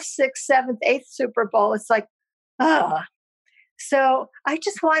the 5th, 6th, 7th, 8th Super Bowl, it's like, So I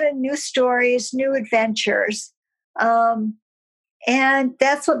just wanted new stories, new adventures. And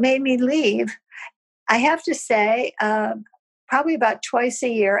that's what made me leave. I have to say, probably about twice a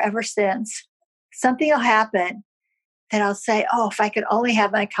year ever since, something will happen that I'll say, if I could only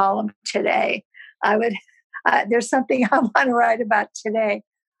have my column today, I would. There's something I want to write about today.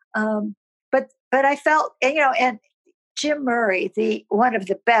 But I felt, and Jim Murray, one of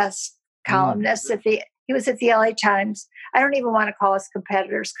the best columnists he was at the LA Times. I don't even want to call us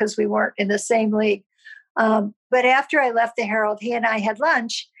competitors because we weren't in the same league. But after I left the Herald, he and I had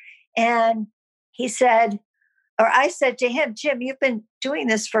lunch, and he said, or I said to him, Jim, you've been doing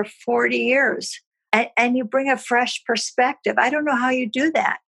this for 40 years and you bring a fresh perspective. I don't know how you do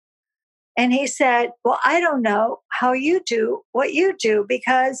that. And he said, well, I don't know how you do what you do,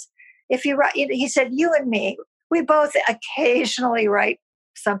 because if you write, he said, you and me, we both occasionally write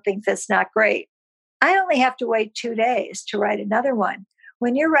something that's not great. I only have to wait 2 days to write another one.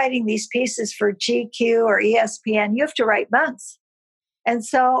 When you're writing these pieces for GQ or ESPN, you have to write months. And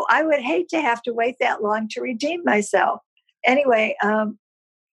so I would hate to have to wait that long to redeem myself. Anyway,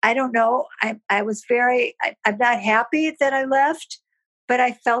 I don't know. I'm not happy that I left, but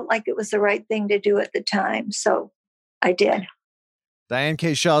I felt like it was the right thing to do at the time. So I did. Diane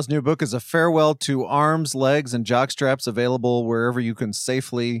K. Shah's new book is A Farewell to Arms, Legs, and Jockstraps, available wherever you can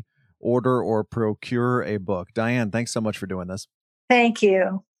safely order or procure a book. Diane, thanks so much for doing this. Thank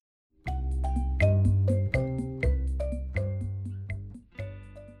you.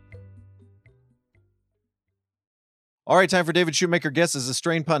 All right, time for David Shoemaker Guesses a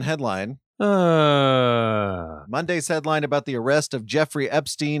Strain Pun headline. Monday's headline about the arrest of Jeffrey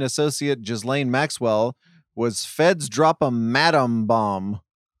Epstein associate Ghislaine Maxwell was Feds drop a Madam bomb.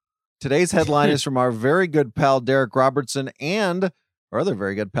 Today's headline is from our very good pal Derek Robertson and our other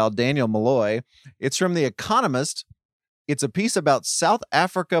very good pal Daniel Malloy. It's from The Economist. It's a piece about South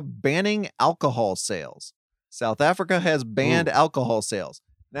Africa banning alcohol sales. South Africa has banned alcohol sales.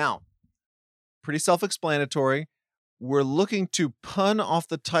 Now, pretty self-explanatory. We're looking to pun off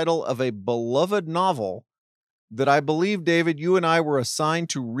the title of a beloved novel that I believe, David, you and I were assigned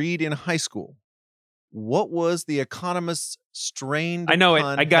to read in high school. What was The Economist's strained I know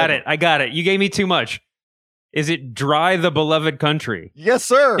pun it. I headline? got it. You gave me too much. Is it Dry the Beloved Country? Yes,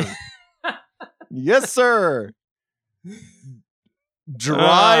 sir. Yes, sir.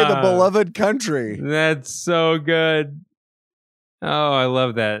 Dry the Beloved Country. That's so good. Oh, I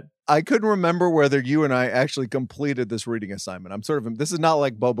love that. I couldn't remember whether you and I actually completed this reading assignment. This is not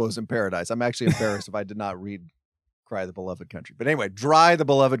like Bobo's in Paradise. I'm actually embarrassed if I did not read Cry the Beloved Country. But anyway, Dry the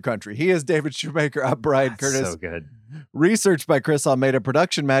Beloved Country. He is David Shoemaker. I'm Brian Curtis. So good. Research by Chris Almeida.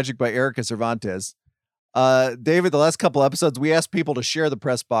 Production magic by Erica Cervantes. David, the last couple episodes, we asked people to share the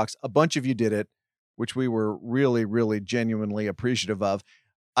press box. A bunch of you did it, which we were really, really genuinely appreciative of.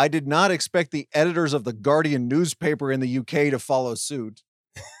 I did not expect the editors of the Guardian newspaper in the UK to follow suit.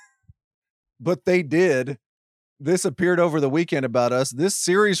 But they did. This appeared over the weekend about us. This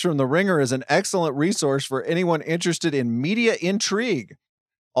series from The Ringer is an excellent resource for anyone interested in media intrigue.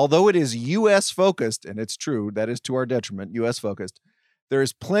 Although it is U.S. focused, and it's true, that is to our detriment, U.S. focused, there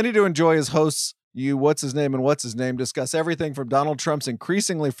is plenty to enjoy as hosts, what's his name, discuss everything from Donald Trump's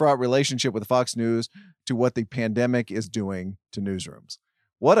increasingly fraught relationship with Fox News to what the pandemic is doing to newsrooms.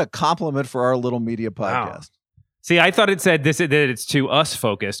 What a compliment for our little media podcast. Wow. See, I thought it said that it's to us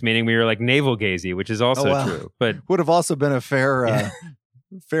focused, meaning we were like navel-gazy, which is also true. But would have also been a fair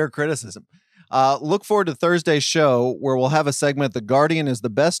criticism. Look forward to Thursday's show where we'll have a segment, The Guardian is the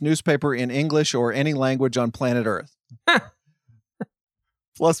best newspaper in English or any language on planet Earth.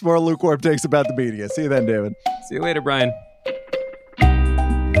 Plus more lukewarm takes about the media. See you then, David. See you later, Brian.